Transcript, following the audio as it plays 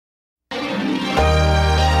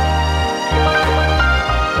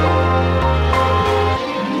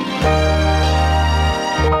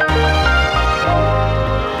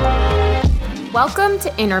Welcome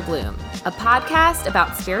to Inner Bloom, a podcast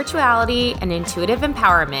about spirituality and intuitive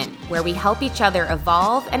empowerment where we help each other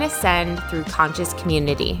evolve and ascend through conscious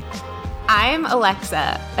community. I'm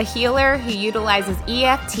Alexa, a healer who utilizes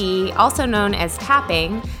EFT, also known as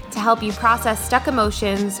tapping, to help you process stuck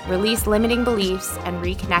emotions, release limiting beliefs, and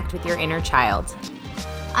reconnect with your inner child.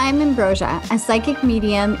 I'm Ambrosia, a psychic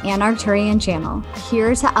medium and Arcturian channel,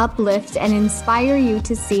 here to uplift and inspire you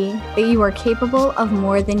to see that you are capable of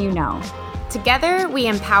more than you know. Together, we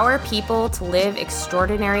empower people to live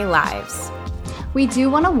extraordinary lives. We do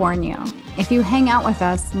want to warn you, if you hang out with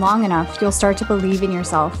us long enough, you'll start to believe in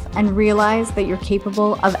yourself and realize that you're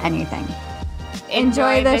capable of anything.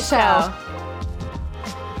 Enjoy the show.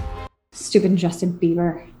 Stupid Justin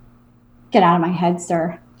Bieber. Get out of my head,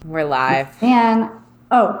 sir. We're live. And,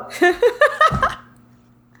 oh,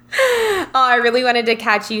 I really wanted to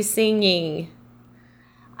catch you singing.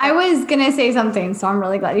 I was going to say something, so I'm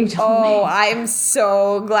really glad you told me. Oh, I'm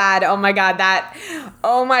so glad. Oh my God,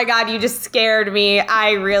 you just scared me.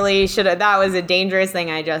 I really should have. That was a dangerous thing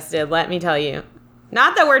I just did, let me tell you.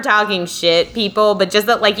 Not that we're talking shit, people, but just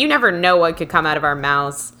that, like, you never know what could come out of our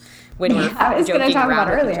mouths when we're I was going to talk about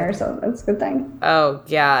with each earlier, other. so that's a good thing. Oh,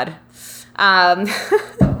 God.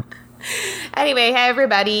 Anyway, hey,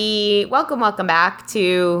 everybody. Welcome back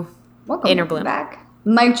to Inner Bloom. Back.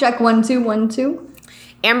 Mic check, 1 2 1 2.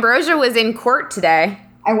 Ambrosia was in court today.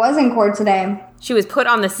 I was in court today. She was put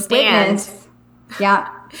on the stand. Witness. Yeah.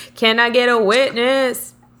 Can I get a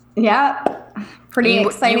witness? Yeah. Pretty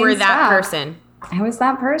exciting You were that stuff. person. I was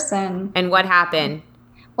that person. And what happened?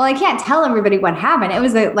 Well, I can't tell everybody what happened. It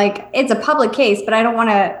was it's a public case, but I don't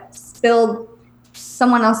want to spill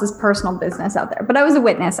someone else's personal business out there. But I was a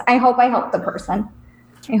witness. I hope I helped the person.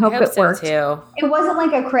 I hope it so worked. too. It wasn't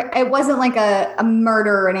like a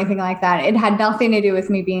murder or anything like that. It had nothing to do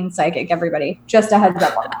with me being psychic, everybody. Just a heads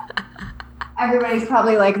up on that. Everybody's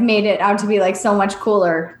probably made it out to be so much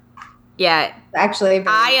cooler. Yeah. Actually,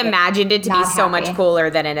 I imagined it to be not so happy. much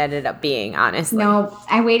cooler than it ended up being, honestly. No,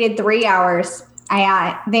 I waited 3 hours.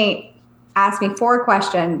 They asked me 4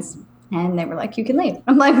 questions and they were like, "You can leave."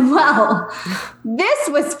 I'm like, "Well, this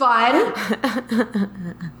was fun."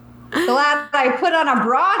 Glad I put on a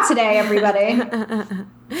bra today, everybody.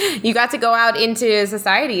 You got to go out into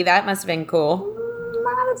society. That must have been cool.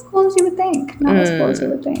 Not as cool as you would think.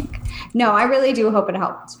 No, I really do hope it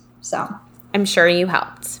helped. So I'm sure you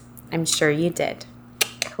helped. I'm sure you did.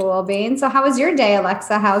 cool beans. So how was your day,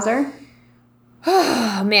 Alexa Hauser?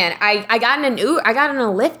 Oh man, I got in a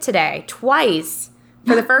Lyft today twice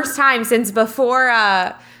for the first time since before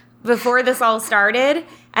this all started,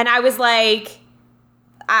 and I was like,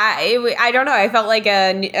 I don't know. I felt like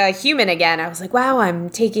a human again. I was like, wow, I'm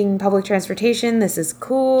taking public transportation. This is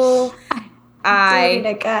cool. I'm doing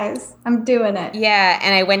it, guys. I'm doing it. Yeah,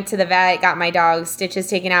 and I went to the vet, got my dog stitches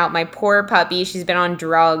taken out. My poor puppy, she's been on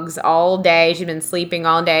drugs all day. She's been sleeping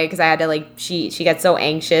all day because I had to she got so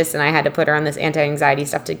anxious and I had to put her on this anti-anxiety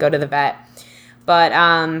stuff to go to the vet. But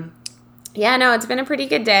yeah, no, it's been a pretty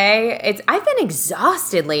good day. I've been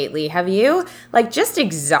exhausted lately. Have you? Just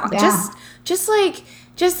exhausted. Yeah.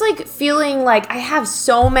 Just feeling like I have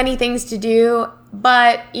so many things to do,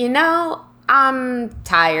 but I'm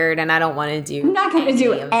tired and I don't want to do. I'm not going to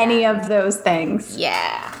do any them. of those things.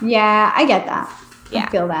 Yeah. Yeah, I get that. Yeah. I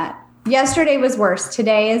feel that. Yesterday was worse.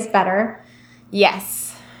 Today is better.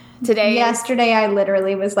 Yes. Today. Yesterday, I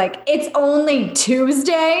literally was like, "It's only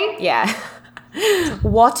Tuesday." Yeah.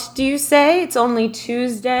 What do you say? It's only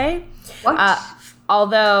Tuesday. What?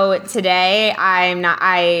 Although today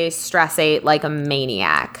I stress ate like a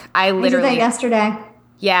maniac. I I did that yesterday.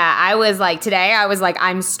 Yeah, I was like,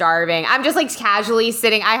 I'm starving. I'm just casually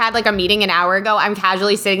sitting. I had a meeting an hour ago. I'm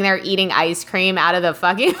casually sitting there eating ice cream out of the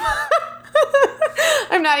fucking.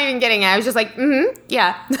 I'm not even kidding. I was just like,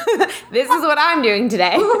 yeah, this is what I'm doing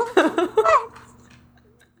today. I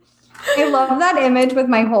love that image with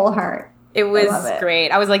my whole heart. It was love it.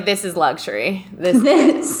 great. I was like, this is luxury. This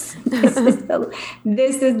is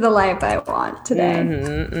the life I want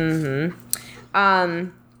today.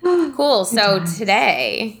 Cool. So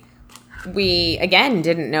today we again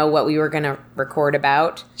didn't know what we were going to record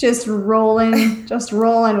about. Just rolling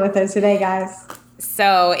with it today, guys.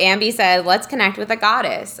 So Ambi said, let's connect with a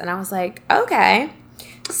goddess. And I was like, okay.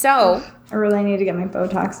 So I really need to get my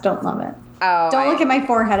Botox. Don't love it. Don't Look at my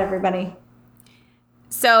forehead, everybody.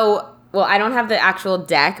 So, well, I don't have the actual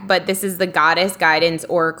deck, but this is the Goddess Guidance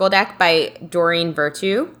Oracle deck by Doreen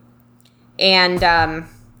Virtue. And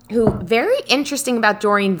who, very interesting about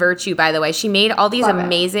Doreen Virtue, by the way. She made all these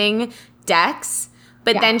amazing decks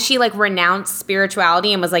But then she like renounced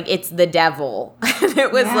spirituality and was like, it's the devil. And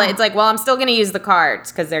it was like, it's like, well, I'm still going to use the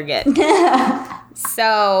cards because they're good.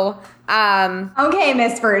 So, okay,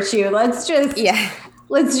 Miss Virtue, let's just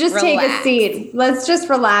relax. Take a seat. Let's just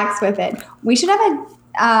relax with it. We should have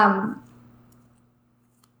a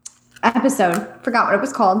episode. Forgot what it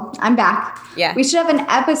was called. I'm back. Yeah. We should have an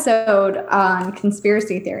episode on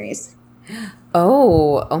conspiracy theories.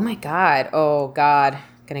 Oh my God. Oh God.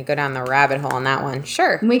 Gonna go down the rabbit hole on that one.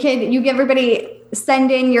 Sure. You give everybody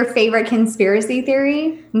send in your favorite conspiracy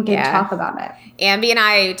theory. We can talk about it. Ambi and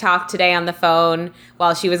I talked today on the phone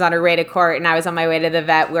while she was on her way to court and I was on my way to the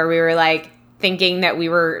vet, where we were like thinking that we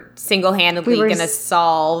were single-handedly gonna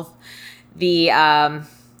solve the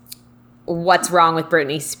what's wrong with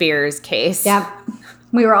Britney Spears case. Yep.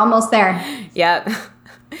 We were almost there. Yep.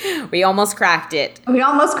 We almost cracked it. We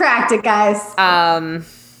almost cracked it, guys.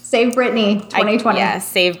 Save Britney 2020.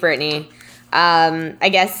 Save Britney. I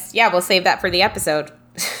guess, we'll save that for the episode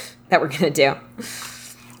that we're going to do.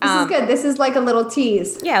 This is good. This is like a little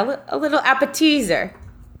tease. Yeah, a little appetizer.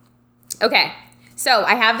 Okay. So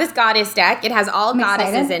I have this goddess deck. It has all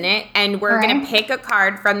goddesses in it. And we're going to pick a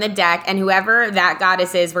card from the deck. And whoever that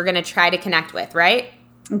goddess is, we're going to try to connect with, right?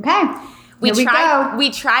 Okay.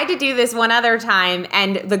 We tried to do this one other time.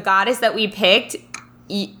 And the goddess that we picked,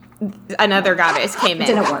 another goddess came in. It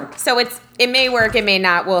didn't work. So it may work, it may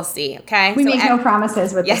not. We'll see, okay? We make no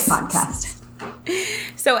promises with this podcast.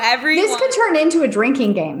 So this could turn into a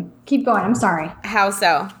drinking game. Keep going. I'm sorry. How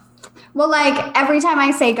so? Well, like every time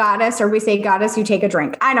I say goddess or we say goddess, you take a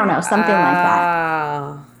drink. I don't know, something like that.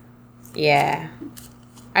 Oh, yeah.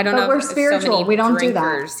 I don't know. But we're spiritual. So many we don't do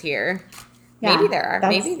that here. Yeah, maybe there are.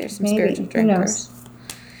 Maybe there's some spiritual drinkers. Who knows?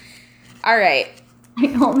 All right.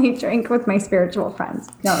 I only drink with my spiritual friends.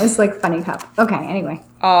 No, it's like funny cup. Okay, anyway.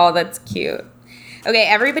 Oh, that's cute. Okay,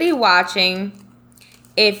 everybody watching,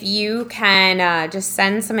 if you can just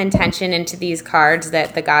send some intention into these cards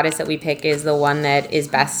that the goddess that we pick is the one that is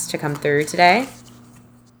best to come through today.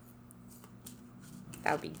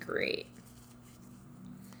 That would be great.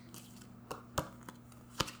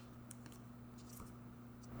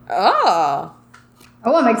 Oh,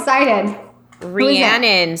 I'm excited.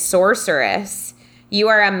 Rhiannon, sorceress. You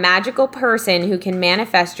are a magical person who can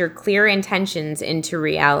manifest your clear intentions into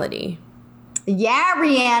reality. Yeah,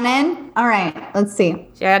 Rhiannon. All right, let's see.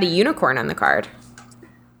 She had a unicorn on the card.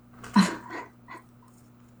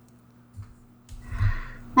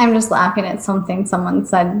 I'm just laughing at something someone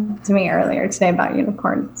said to me earlier today about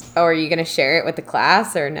unicorns. Oh, are you going to share it with the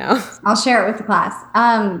class or no? I'll share it with the class.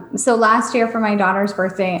 So last year for my daughter's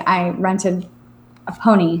birthday, I rented a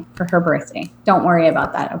pony for her birthday. Don't worry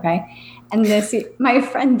about that, okay? And my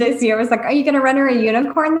friend this year was like, are you going to rent her a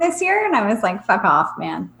unicorn this year? And I was like, fuck off,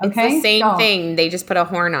 man. Okay? It's the same thing. They just put a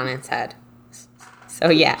horn on its head. So,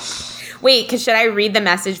 yeah. Wait, should I read the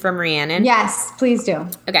message from Rhiannon? Yes, please do.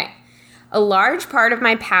 Okay. A large part of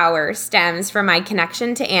my power stems from my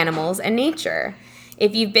connection to animals and nature.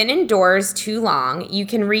 If you've been indoors too long, you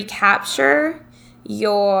can recapture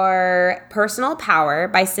your personal power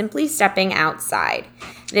by simply stepping outside.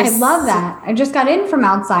 I love that. I just got in from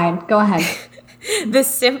outside. Go ahead. This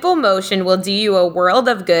simple motion will do you a world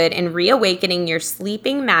of good in reawakening your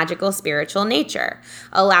sleeping, magical, spiritual nature.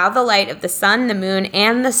 Allow the light of the sun, the moon,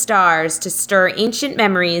 and the stars to stir ancient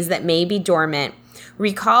memories that may be dormant.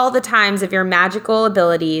 Recall the times of your magical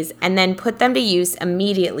abilities and then put them to use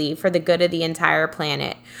immediately for the good of the entire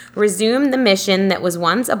planet. Resume the mission that was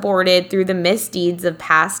once aborted through the misdeeds of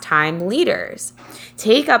past time leaders.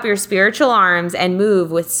 Take up your spiritual arms and move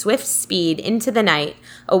with swift speed into the night,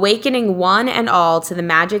 awakening one and all to the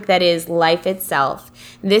magic that is life itself.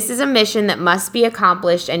 This is a mission that must be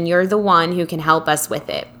accomplished, and you're the one who can help us with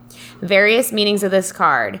it. Various meanings of this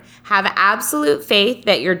card. Have absolute faith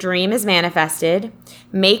that your dream is manifested.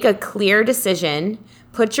 Make a clear decision.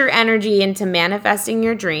 Put your energy into manifesting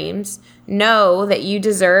your dreams. Know that you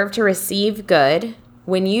deserve to receive good.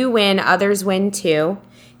 When you win, others win too.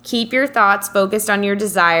 Keep your thoughts focused on your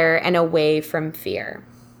desire and away from fear.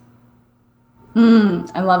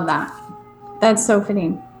 I love that. That's so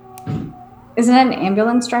fitting. Isn't it an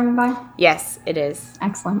ambulance driving by? Yes, it is.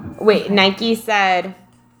 Excellent. Wait, okay. Nike said...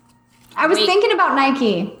 I was thinking about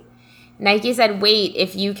Nike. Nike said, wait,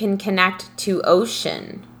 if you can connect to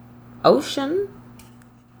Ocean. Ocean?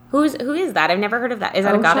 Who is that? I've never heard of that. Is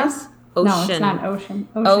that a goddess? Ocean. No, it's not Ocean.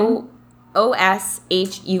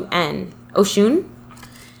 O-S-H-U-N. Oshun?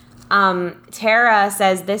 Tara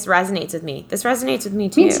says, this resonates with me. This resonates with me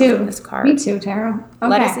too. Me too. This card. Me too, Tara. Okay,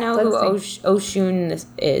 let us know who Oshun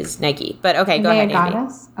is, Nike. But okay, go ahead, Andy.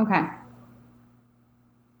 Goddess? Okay.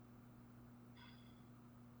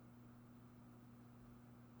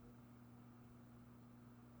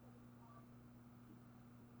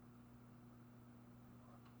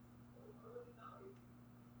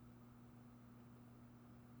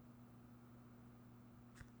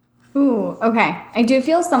 Ooh, okay. I do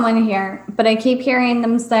feel someone here, but I keep hearing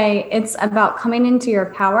them say it's about coming into your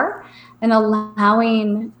power and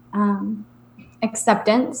allowing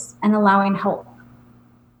acceptance and allowing help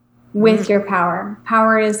with your power.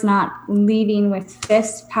 Power is not leading with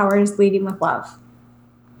fists. Power is leading with love.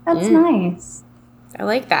 That's nice. I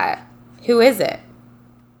like that. Who is it?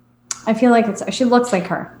 I feel like she looks like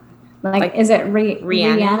her. Like is it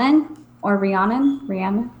Rhiannon or Rhiannon?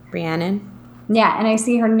 Rhiannon. Yeah, and I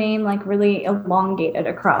see her name like really elongated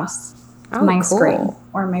across my screen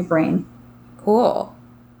or my brain. Cool.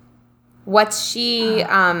 What's she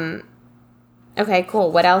okay,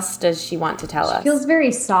 cool. What else does she want to tell us? She feels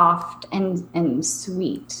very soft and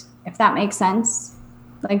sweet, if that makes sense.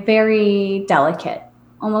 Like very delicate,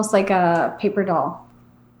 almost like a paper doll.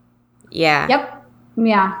 Yeah. Yep.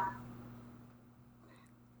 Yeah.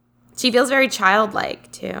 She feels very childlike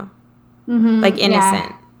too. Like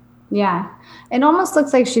innocent. Yeah. It almost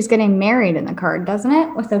looks like she's getting married in the card, doesn't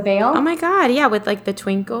it? With a veil. Oh my God. Yeah. With like the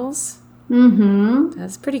twinkles. Mm-hmm.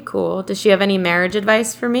 That's pretty cool. Does she have any marriage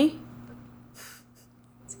advice for me?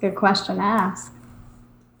 It's a good question to ask.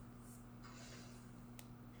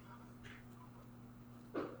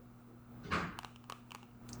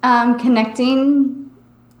 Connecting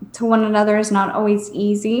to one another is not always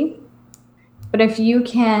easy, but if you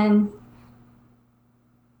can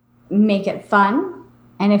make it fun,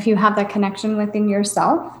 and if you have that connection within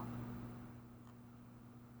yourself,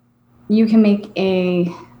 you can make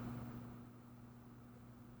a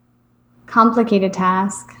complicated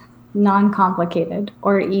task non-complicated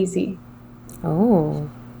or easy. Oh,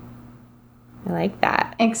 I like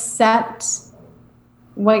that. Accept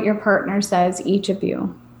what your partner says, each of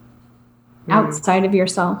you, outside of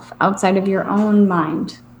yourself, outside of your own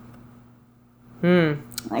mind.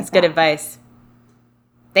 That's good advice.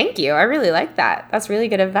 Thank you. I really like that. That's really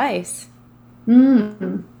good advice.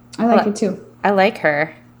 I like it too. I like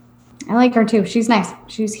her. I like her too. She's nice.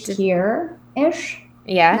 She's here-ish.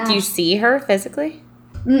 Yeah. Nah. Do you see her physically?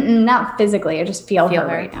 Not physically. I just feel her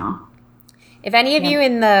right now. If any of you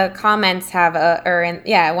in the comments have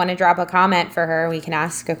want to drop a comment for her, we can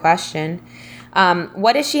ask a question.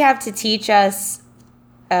 What does she have to teach us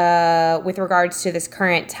with regards to this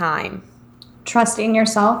current time? Trusting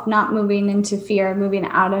yourself, not moving into fear, moving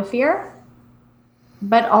out of fear,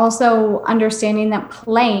 but also understanding that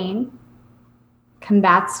playing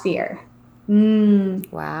combats fear.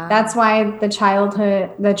 Wow. That's why the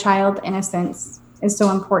child innocence is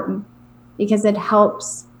so important, because it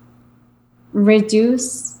helps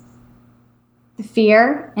reduce the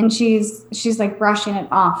fear, and she's like brushing it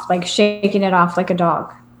off, like shaking it off like a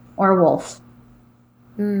dog or a wolf.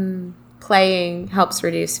 Playing helps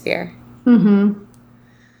reduce fear. I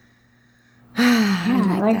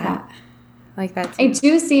like that. I like that too. I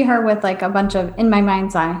do see her with like a bunch of, in my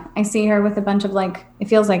mind's eye, I see her with a bunch of like, it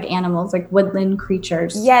feels like animals, like woodland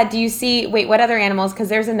creatures. Yeah, do you see, wait, what other animals? Because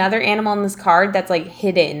there's another animal in this card that's like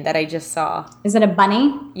hidden that I just saw. Is it a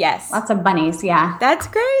bunny? Yes. Lots of bunnies, yeah. That's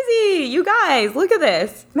crazy. You guys, look at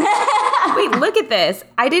this. Wait, look at this.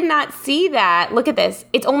 I did not see that. Look at this.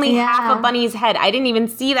 It's only half a bunny's head. I didn't even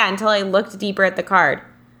see that until I looked deeper at the card.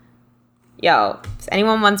 Yo, if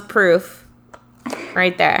anyone wants proof,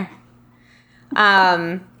 right there.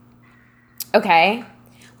 Okay.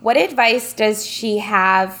 What advice does she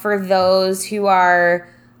have for those who are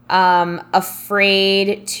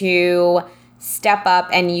afraid to step up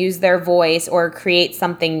and use their voice or create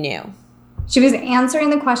something new? She was answering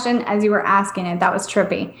the question as you were asking it. That was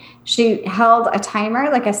trippy. She held a timer,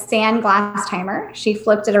 like a sand glass timer. She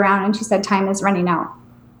flipped it around and she said, "Time is running out."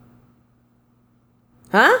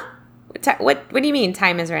 Huh? What do you mean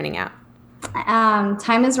time is running out?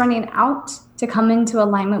 Time is running out to come into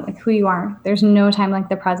alignment with who you are. There's no time like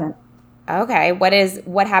the present. Okay.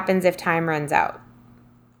 What happens if time runs out?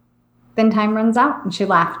 Then time runs out. And she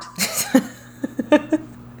laughed.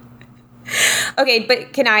 Okay,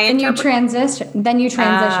 but can I interpret? Then you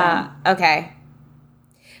transition. Okay.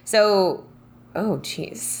 So, oh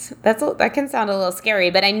geez. That can sound a little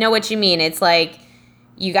scary, but I know what you mean. It's like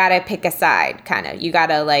you got to pick a side, kind of. You got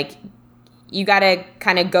to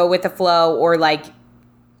kind of go with the flow or like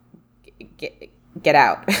get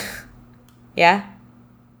out. Yeah?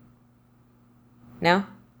 No?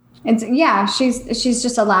 She's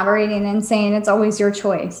just elaborating and saying it's always your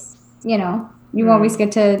choice. You know, you always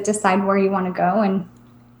get to decide where you want to go. And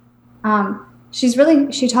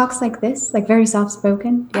she talks like this, like very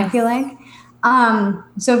soft-spoken, yes. I feel like.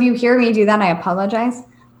 So if you hear me do that, I apologize.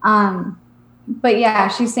 But yeah,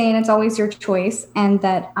 she's saying it's always your choice, and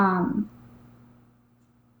that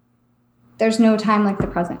there's no time like the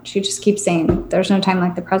present. She just keeps saying there's no time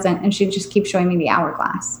like the present, and she just keeps showing me the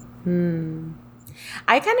hourglass.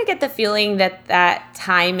 I kind of get the feeling that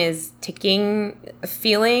time is ticking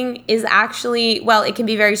feeling is actually, well, it can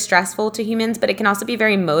be very stressful to humans, but it can also be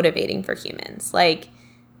very motivating for humans. Like,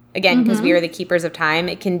 again, because we are the keepers of time,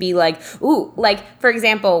 it can be like, ooh, like, for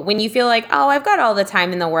example, when you feel like, oh, I've got all the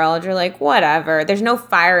time in the world, you're like, whatever. There's no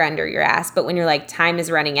fire under your ass. But when you're like, time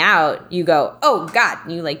is running out, you go, oh, God,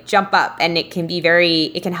 and you like jump up. And it can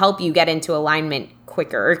it can help you get into alignment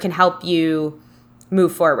quicker, or it can help you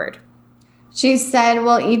move forward. She said,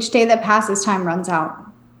 well, each day that passes, time runs out.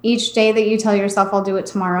 Each day that you tell yourself, I'll do it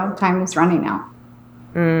tomorrow, time is running out.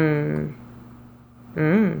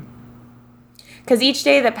 Because each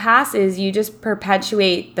day that passes, you just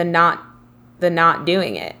perpetuate the not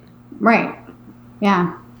doing it. Right.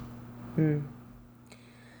 Yeah.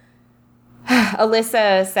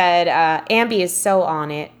 Alyssa said, Ambi is so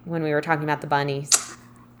on it when we were talking about the bunnies.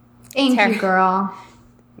 Thank you, girl.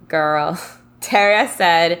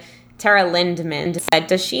 Tara Lindman said,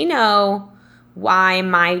 does she know why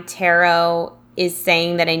my tarot is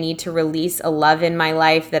saying that I need to release a love in my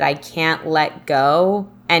life that I can't let go?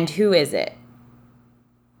 And who is it?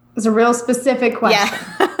 It's a real specific question.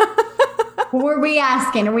 Yeah. Who are we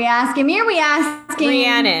asking? Are we asking me or are we asking?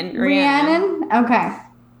 Rhiannon? Okay.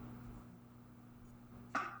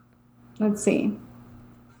 Let's see.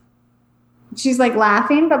 She's like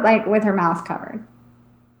laughing, but like with her mouth covered.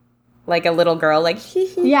 Like a little girl, like hee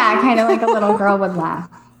hee. Yeah, kind of like a little girl would laugh.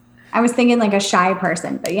 I was thinking like a shy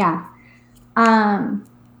person, but yeah.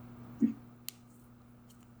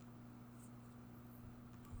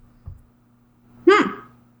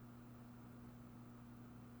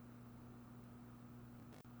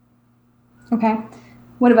 Okay.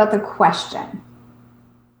 What about the question?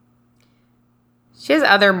 She has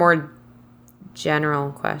other more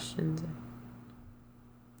general questions.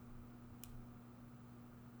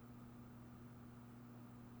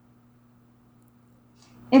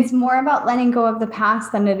 It's more about letting go of the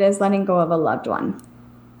past than it is letting go of a loved one.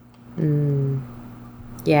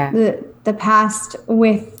 Yeah. The past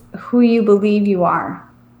with who you believe you are.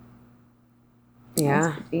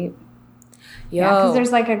 Yeah. That's deep. Yo. Yeah, because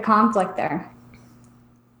there's like a conflict there.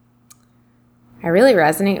 I really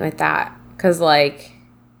resonate with that. Because like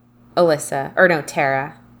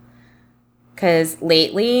Tara. Because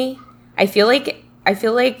lately, I feel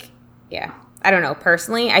like, yeah. I don't know.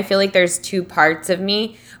 Personally, I feel like there's two parts of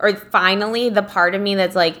me, or finally the part of me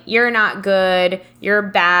that's like, you're not good, you're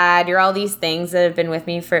bad, you're all these things that have been with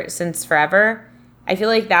me since forever. I feel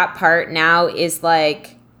like that part now is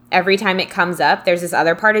like, every time it comes up, there's this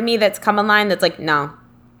other part of me that's come online that's like, no,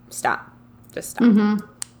 stop. Just stop. Mm-hmm.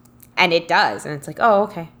 And it does. And it's like, oh,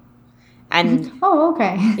 okay. And oh,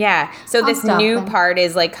 okay. Yeah. So this new part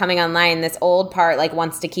is like coming online. This old part like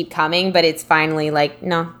wants to keep coming, but it's finally like,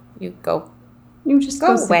 no, you go. You just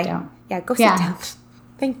go sit down. Yeah, go sit down.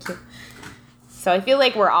 Thank you. So I feel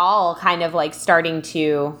like we're all kind of like starting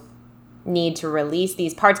to need to release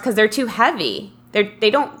these parts because they're too heavy. They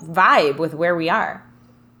don't vibe with where we are.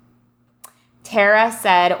 Tara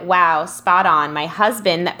said, wow, spot on. My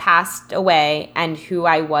husband that passed away and who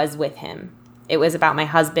I was with him. It was about my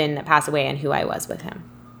husband that passed away and who I was with him.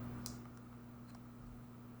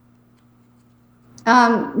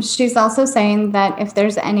 She's also saying that if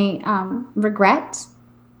there's any regret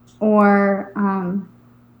or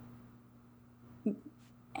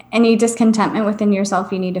any discontentment within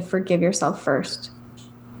yourself, you need to forgive yourself first.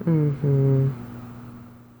 Mm-hmm.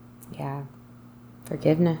 Yeah.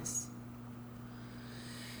 Forgiveness.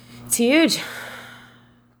 It's huge.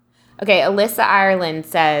 Okay, Alyssa Ireland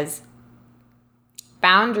says,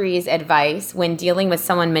 boundaries advice when dealing with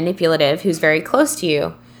someone manipulative who's very close to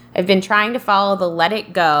you. I've been trying to follow the let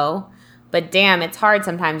it go, but damn, it's hard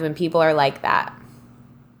sometimes when people are like that.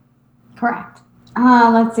 Correct.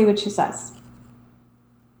 Let's see what she says.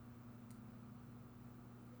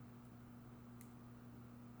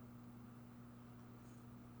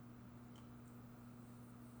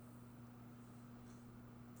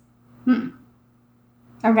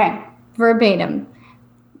 Okay, verbatim.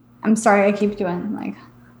 I'm sorry, I keep doing like,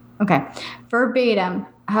 okay, verbatim.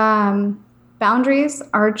 Boundaries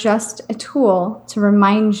are just a tool to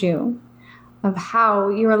remind you of how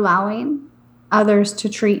you're allowing others to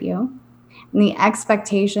treat you and the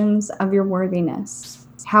expectations of your worthiness,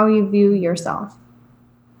 how you view yourself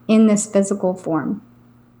in this physical form,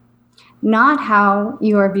 not how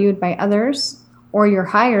you are viewed by others or your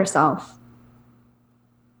higher self.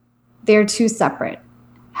 They're two separate.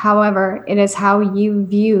 However, it is how you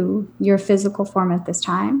view your physical form at this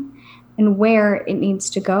time and where it needs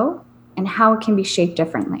to go and how it can be shaped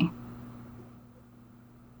differently.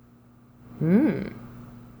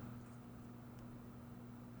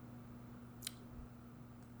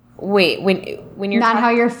 Wait, when you're not how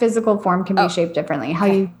your physical form can be shaped differently. How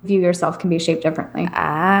you view yourself can be shaped differently.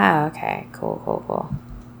 Okay. Cool.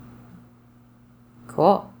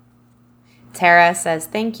 Tara says,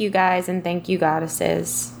 thank you guys and thank you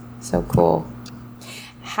goddesses. So cool.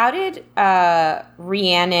 How did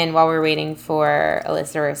Rhiannon, while we're waiting for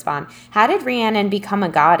Alyssa to respond, how did Rhiannon become a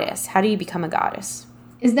goddess? How do you become a goddess?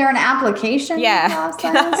 Is there an application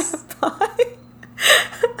process?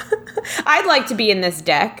 I'd like to be in this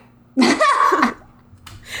deck.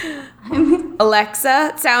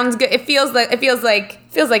 Alexa sounds good. It feels like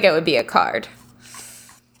it would be a card.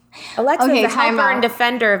 Alexa is a helper and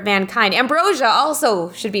defender of mankind. Ambrosia also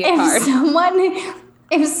should be a card.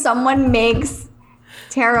 If someone makes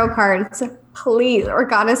tarot cards, please, or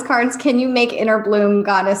goddess cards, can you make Inner Bloom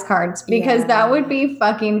goddess cards? Because that would be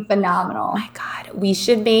fucking phenomenal. Oh my God. We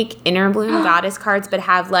should make Inner Bloom goddess cards, but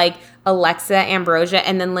have like Alexa, Ambrosia,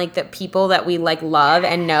 and then like the people that we like love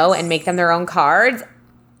and know and make them their own cards.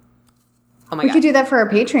 Oh my God. We could do that for our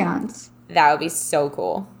Patreons. That would be so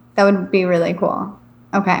cool. That would be really cool.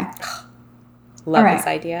 Okay. Love this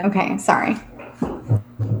idea. Okay, sorry.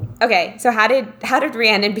 Okay, so how did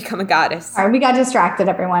Rhiannon become a goddess? All right, we got distracted,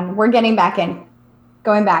 everyone. We're getting back in.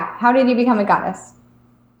 Going back. How did you become a goddess?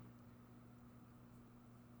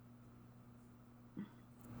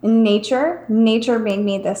 Nature made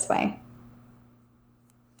me this way.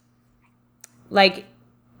 Like,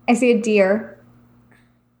 I see a deer.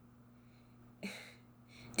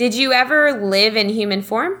 Did you ever live in human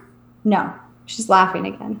form? No. She's laughing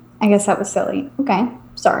again. I guess that was silly. Okay.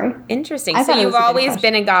 Sorry. Interesting. So you've always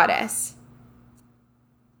been a goddess.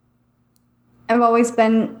 I've always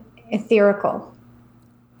been ethereal.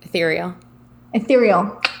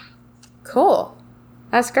 Cool.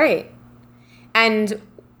 That's great. And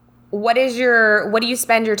what do you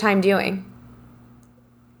spend your time doing?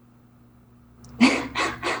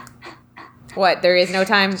 What? There is no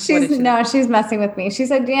time? She's messing with me. She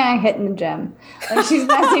said, yeah, I hit in the gym. Like, she's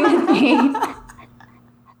messing with me.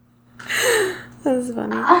 That's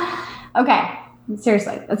funny. Okay.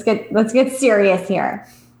 Seriously. Let's get serious here.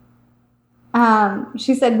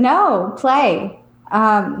 She said, no, play.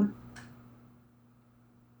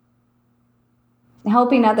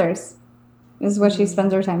 Helping others is what she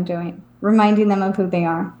spends her time doing. Reminding them of who they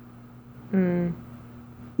are.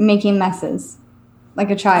 Making messes.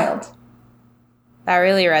 Like a child. That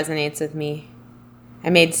really resonates with me.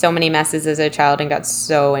 I made so many messes as a child and got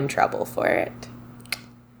so in trouble for it.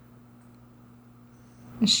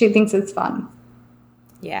 She thinks it's fun.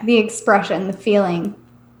 Yeah. The expression, the feeling.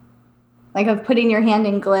 Like of putting your hand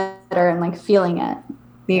in glitter and like feeling it.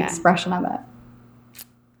 The expression of it.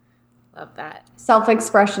 Love that.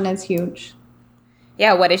 Self-expression is huge.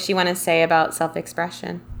 Yeah, what does she want to say about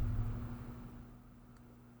self-expression?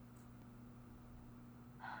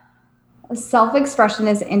 Self-expression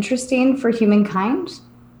is interesting for humankind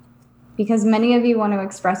because many of you want to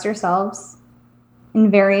express yourselves in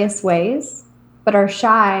various ways, but are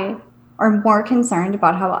shy or more concerned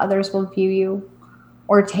about how others will view you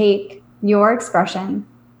or take your expression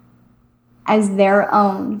as their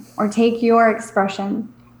own, or take your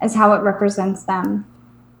expression as how it represents them.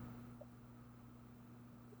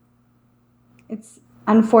 It's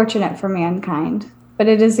unfortunate for mankind, but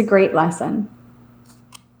it is a great lesson.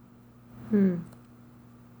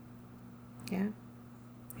 Yeah,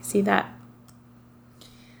 I see that.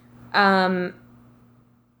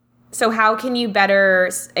 So how can you better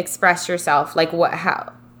express yourself? Like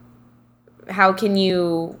how can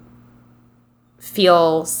you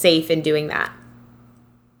feel safe in doing that?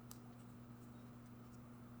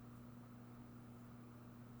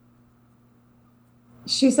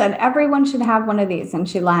 She said, everyone should have one of these. And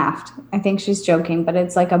she laughed. I think she's joking, but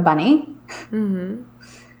it's like a bunny. Mm-hmm.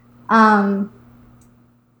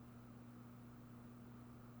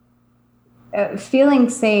 Feeling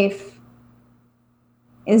safe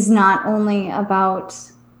is not only about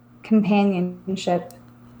companionship,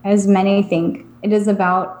 as many think. It is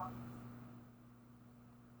about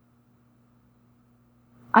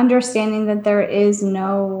understanding that there is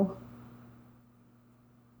no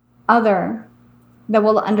other that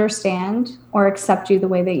will understand or accept you the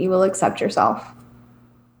way that you will accept yourself.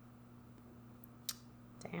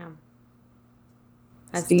 Damn.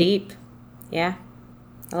 That's deep. Yeah.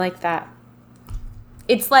 I like that.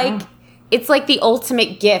 It's like the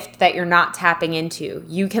ultimate gift that you're not tapping into.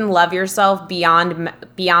 You can love yourself beyond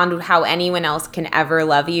how anyone else can ever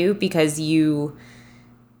love you because you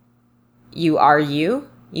are you.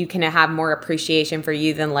 You can have more appreciation for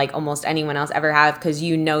you than like almost anyone else ever have because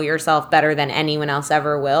you know yourself better than anyone else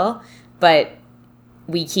ever will. But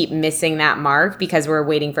we keep missing that mark because we're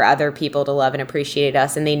waiting for other people to love and appreciate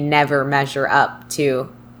us, and they never measure up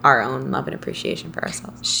to our own love and appreciation for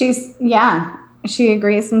ourselves. She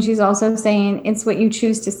agrees, and she's also saying it's what you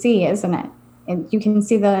choose to see, isn't it? And you can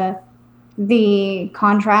see the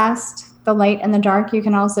contrast, the light and the dark. You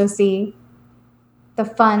can also see the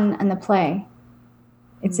fun and the play.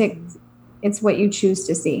 It's what you choose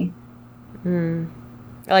to see.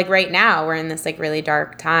 Like right now, we're in this like really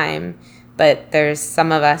dark time, but there's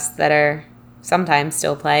some of us that are sometimes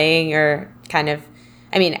still playing, or kind of,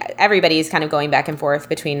 I mean, everybody's kind of going back and forth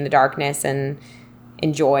between the darkness and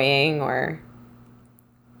enjoying or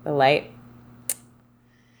the light.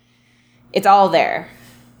 It's all there.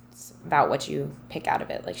 It's about what you pick out of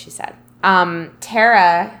it, like she said.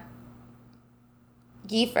 Tara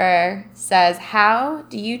Giefer says, how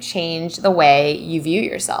do you change the way you view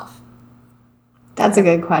yourself? That's a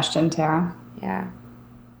good question, Tara. Yeah.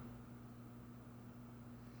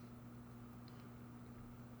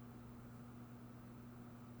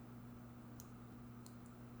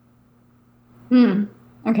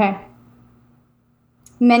 Okay.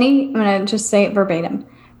 I'm going to just say it verbatim.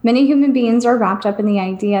 Many human beings are wrapped up in the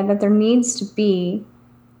idea that there needs to be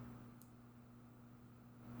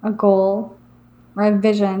a goal or a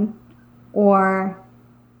vision or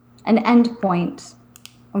an end point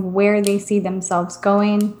of where they see themselves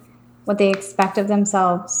going, what they expect of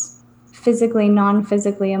themselves, physically,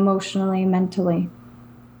 non-physically, emotionally, mentally.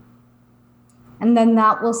 And then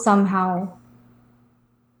that will somehow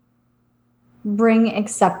bring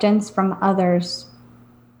acceptance from others.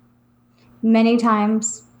 Many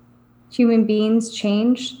times, human beings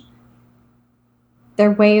change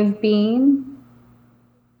their way of being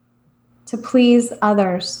to please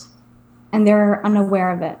others, and they're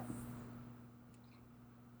unaware of it.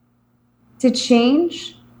 To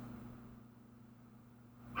change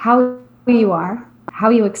how you are, how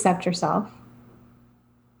you accept yourself,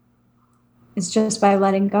 is just by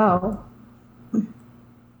letting go.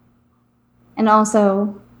 And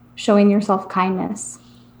also showing yourself kindness.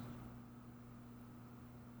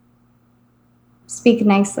 Speak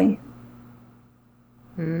nicely.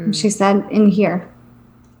 She said in here.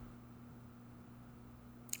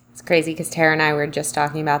 It's crazy because Tara and I were just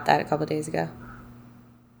talking about that a couple days ago.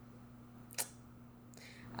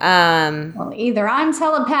 Well, either I'm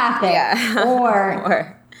telepathic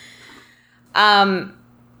or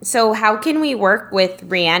so how can we work with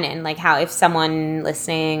Rhiannon? Like, how, if someone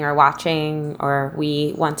listening or watching, or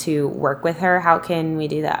we want to work with her, how can we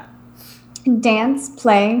do that? Dance,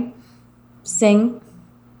 play, sing,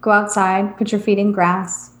 go outside, put your feet in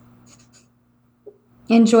grass.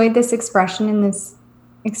 Enjoy this expression and this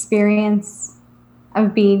experience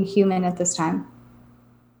of being human at this time.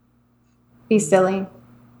 Be silly.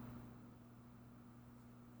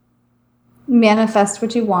 Manifest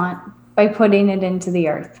what you want by putting it into the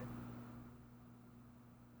earth.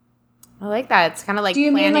 I like that. It's kind of like, do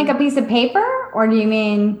you mean like a piece of paper, or do you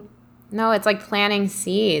mean? No, it's like planting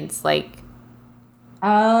seeds. Like, oh,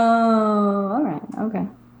 all right, okay.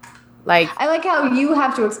 Like, I like how you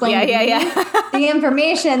have to explain the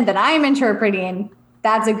information that I'm interpreting.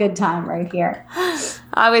 That's a good time right here.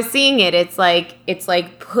 I was seeing it. It's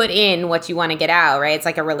like put in what you want to get out, right? It's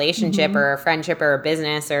like a relationship or a friendship or a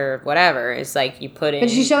business or whatever. It's like you put in. But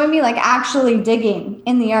she's showing me like actually digging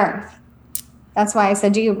in the earth. That's why I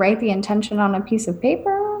said, do you write the intention on a piece of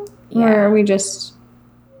paper? Yeah. Or are we just...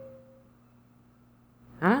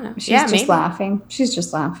 I don't know. She's just laughing. She's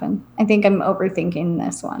just laughing. I think I'm overthinking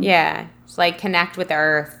this one. Yeah. It's like connect with the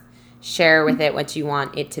earth. Share with it what you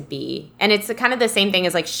want it to be. And it's kind of the same thing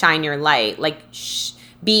as like shine your light. Like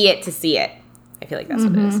be it to see it. I feel like that's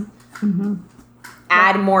what it is.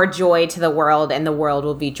 Add more joy to the world and the world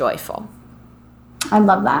will be joyful. I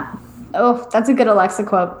love that. Oh, that's a good Alexa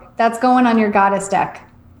quote. That's going on your goddess deck.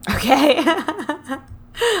 Okay.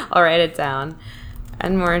 I'll write it down.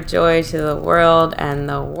 Add more joy to the world and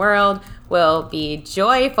the world will be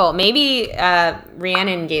joyful. Maybe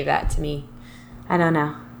Rhiannon gave that to me. I don't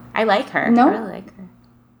know. I like her. No. I really like her.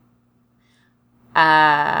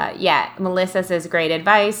 Yeah, Melissa says great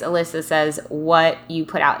advice. Alyssa says what you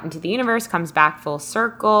put out into the universe comes back full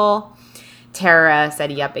circle. Tara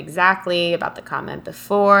said yep, exactly, about the comment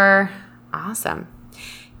before. Awesome.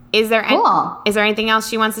 Is there anything else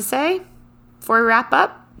she wants to say before we wrap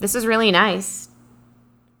up? This is really nice.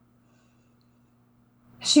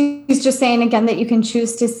 She's just saying again that you can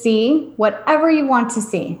choose to see whatever you want to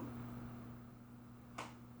see.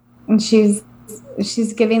 And she's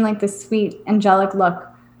giving like this sweet angelic look.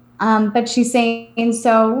 But she's saying,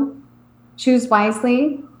 so choose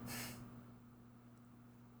wisely.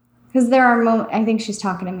 Because there are moments, I think she's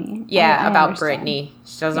talking to me. Yeah, I about understand. Brittany.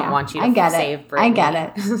 She doesn't want you to save Brittany. I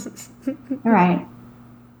get it. All right.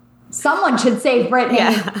 Someone should save Brittany.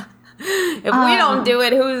 Yeah. If we don't do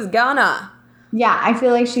it, who's gonna? Yeah, I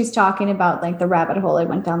feel like she's talking about like the rabbit hole I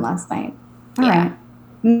went down last night. All right.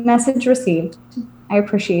 Message received. I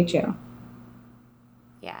appreciate you.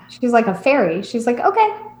 Yeah. She's like a fairy. She's like,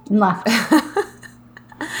 okay, and left.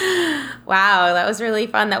 Wow, that was really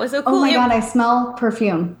fun. That was so cool. Oh my God, I smell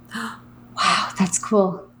perfume. Wow, that's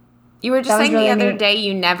cool. You were just saying really the other day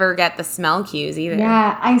you never get the smell cues either.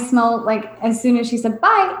 Yeah, I smelled like as soon as she said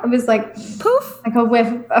bye, it was like poof, like a whiff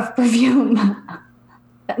of perfume.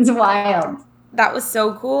 That's wild. That was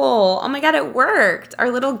so cool. Oh my God, it worked. Our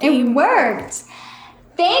little game. It worked.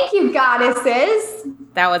 Thank you, goddesses.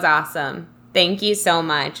 That was awesome. Thank you so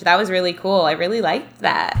much. That was really cool. I really liked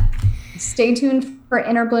that. Stay tuned for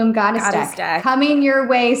Inner Bloom Goddess Deck. Coming your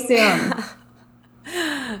way soon.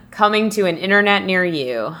 Coming to an internet near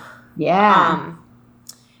you. Yeah.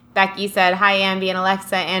 Becky said, hi, Ambi and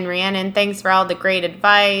Alexa and Rhiannon. Thanks for all the great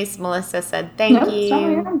advice. Melissa said, thank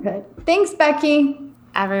you. Thanks, Becky.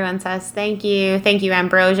 Everyone says thank you. Thank you,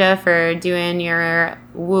 Ambrosia, for doing your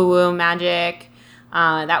woo-woo magic.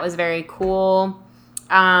 That was very cool.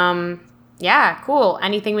 Yeah, cool.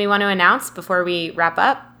 Anything we want to announce before we wrap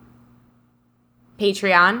up?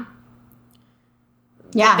 Patreon.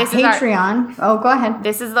 Yeah, Patreon. Go ahead.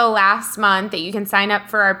 This is the last month that you can sign up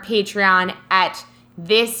for our Patreon at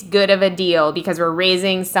this good of a deal because we're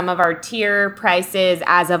raising some of our tier prices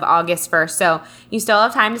as of August 1st. So you still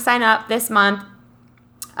have time to sign up this month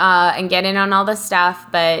and get in on all the stuff,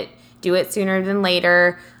 but do it sooner than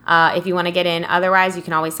later if you want to get in. Otherwise, you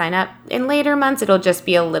can always sign up in later months. It'll just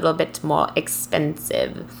be a little bit more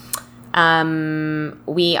expensive.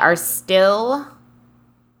 We are still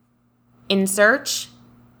in search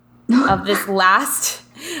of this last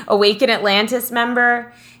Awaken Atlantis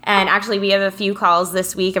member. And actually, we have a few calls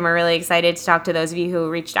this week, and we're really excited to talk to those of you who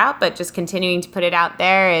reached out. But just continuing to put it out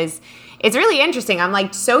there it's really interesting. I'm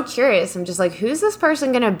like so curious. I'm just like, who's this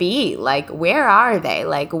person gonna be? Like, where are they?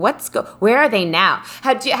 Like, where are they now?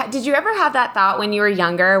 Did you ever have that thought when you were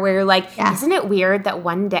younger, where you're like, isn't it weird that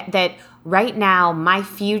one day that right now my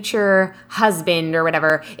future husband or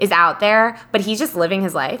whatever is out there, but he's just living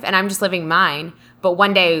his life and I'm just living mine. But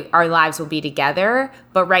one day our lives will be together.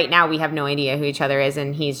 But right now we have no idea who each other is,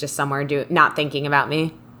 and he's just somewhere not thinking about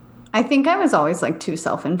me. I think I was always like too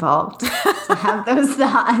self-involved to have those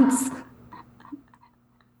thoughts.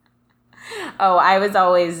 Oh, I was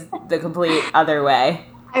always the complete other way.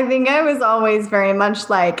 I think I was always very much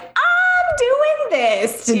like, I'm doing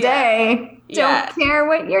this today. Yeah. Don't care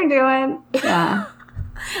what you're doing. Yeah.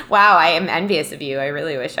 Wow, I am envious of you. I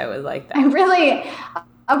really wish I was like that.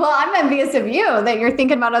 I'm envious of you that you're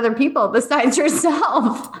thinking about other people besides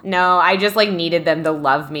yourself. No, I just like needed them to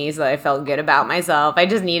love me so that I felt good about myself. I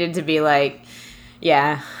just needed to be like,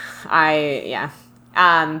 But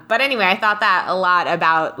anyway, I thought that a lot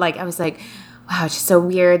about, like, I was like, wow, it's just so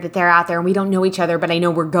weird that they're out there and we don't know each other, but I know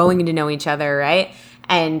we're going to know each other, right?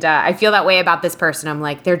 And I feel that way about this person. I'm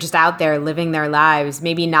like, they're just out there living their lives,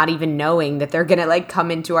 maybe not even knowing that they're going to, like, come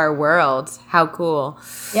into our world. How cool.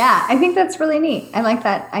 Yeah, I think that's really neat. I like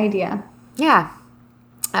that idea. Yeah.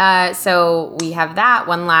 So we have that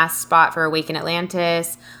one last spot for Awaken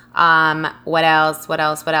Atlantis. What else?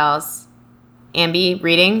 Ambi,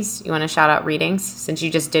 readings? You want to shout out readings since you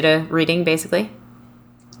just did a reading, basically?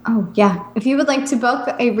 Oh, yeah. If you would like to book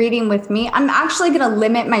a reading with me, I'm actually going to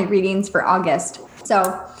limit my readings for August.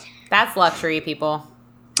 So that's luxury, people.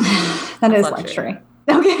 That is luxury.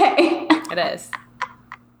 Okay. It is.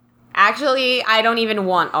 Actually, I don't even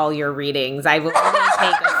want all your readings. I will only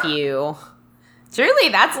take a few. Truly,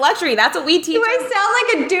 that's luxury. That's what we teach. Do I sound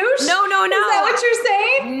like a douche? No. Is that what you're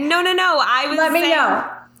saying? No. Let me know.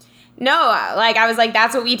 No, like I was like,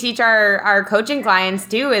 that's what we teach our coaching clients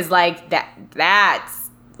too, is like that's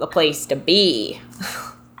the place to be.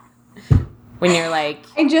 When you're like,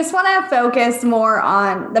 I just want to focus more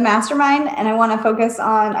on the mastermind, and I want to focus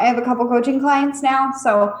on, I have a couple coaching clients now,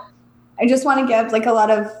 so I just want to give like a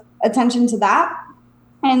lot of attention to that.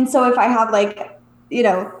 And so if I have like,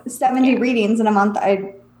 70 readings in a month,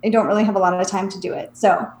 I don't really have a lot of time to do it.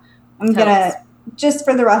 So I'm going to, just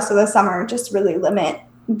for the rest of the summer, just really limit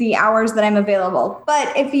the hours that I'm available.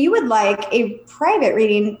 But if you would like a private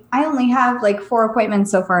reading, I only have like 4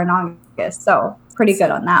 appointments so far in August. So pretty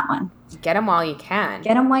good on that one. Get them while you can.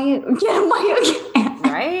 Get them while you can.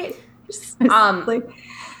 Right?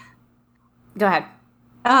 Go ahead.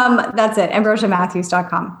 That's it.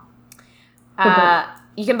 AmbrosiaMatthews.com.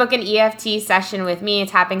 You can book an EFT session with me, a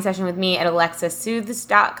tapping session with me at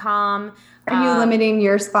AlexaSoothes.com. Are you limiting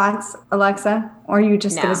your spots, Alexa? Or are you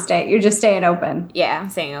just going to stay? You're just staying open? Yeah, I'm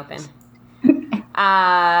staying open.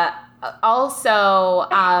 Also,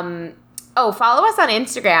 follow us on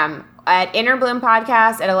Instagram at Inner Bloom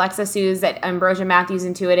Podcast, at Alexa Suze, at Ambrosia Matthews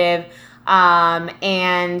Intuitive.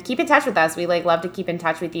 And keep in touch with us. We love to keep in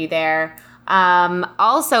touch with you there.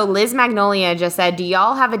 Also, Liz Magnolia just said, do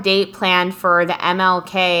y'all have a date planned for the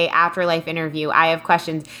MLK Afterlife interview? I have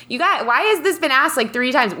questions. You got, why has this been asked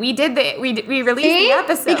 3 times? We released the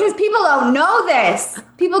episode. Because people don't know this.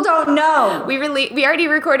 People don't know. We already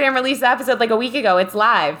recorded and released the episode a week ago. It's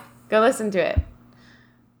live. Go listen to it.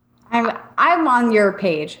 I'm on your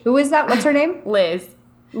page. Who is that? What's her name? Liz,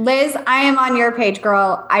 I am on your page,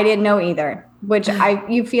 girl. I didn't know either, which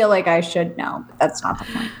you feel like I should know, but that's not the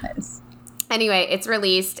point, Liz. Anyway, it's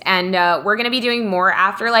released, and we're going to be doing more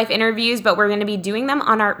Afterlife interviews, but we're going to be doing them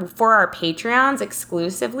for our Patreons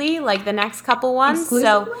exclusively, the next couple ones.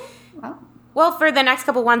 Exclusively? So, well, for the next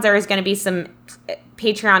couple ones, there is going to be some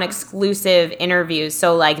Patreon exclusive interviews,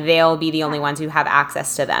 so they'll be the only ones who have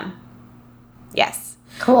access to them. Yes.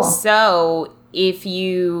 Cool. So if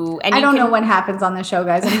you... And I don't know what happens on the show,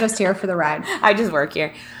 guys. I'm just here for the ride. I just work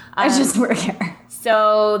here. I just work here.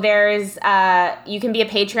 So there's, you can be a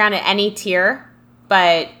Patreon at any tier,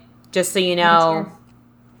 but just so you know,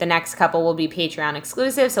 the next couple will be Patreon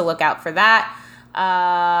exclusive, so look out for that.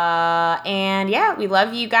 And yeah, we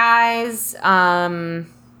love you guys. Keep on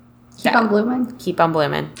blooming. Keep on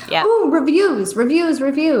blooming. Yeah. Ooh, reviews.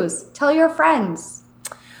 Tell your friends.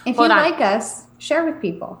 If you like us, share with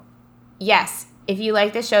people. Yes. If you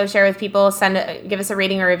like the show, share with people. Give us a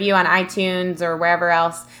rating or review on iTunes or wherever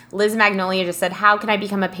else. Liz Magnolia just said, how can I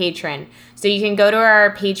become a patron? So you can go to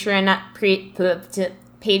our Patreon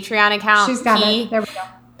account. She's got it. There we go.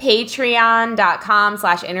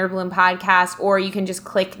 Patreon.com/InnerBloomPodcast, or you can just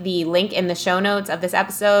click the link in the show notes of this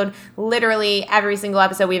episode. Literally every single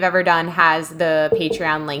episode we've ever done has the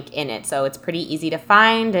Patreon link in it. So it's pretty easy to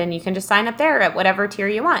find, and you can just sign up there at whatever tier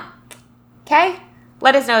you want. Okay?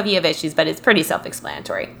 Let us know if you have issues, but it's pretty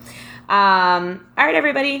self-explanatory. All right,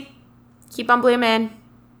 everybody. Keep on blooming.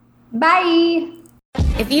 Bye.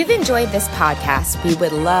 If you've enjoyed this podcast, we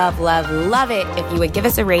would love, love, love it if you would give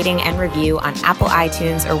us a rating and review on Apple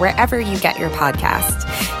iTunes or wherever you get your podcast.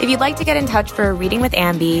 If you'd like to get in touch for a reading with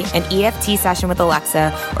Ambi, an EFT session with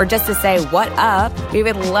Alexa, or just to say what up, we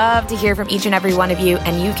would love to hear from each and every one of you,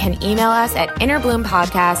 and you can email us at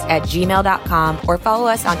innerbloom.podcast@gmail.com or follow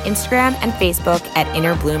us on Instagram and Facebook at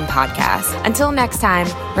Inner Bloom Podcast. Until next time,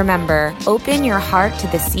 remember, open your heart to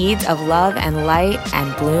the seeds of love and light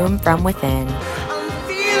and bloom from within.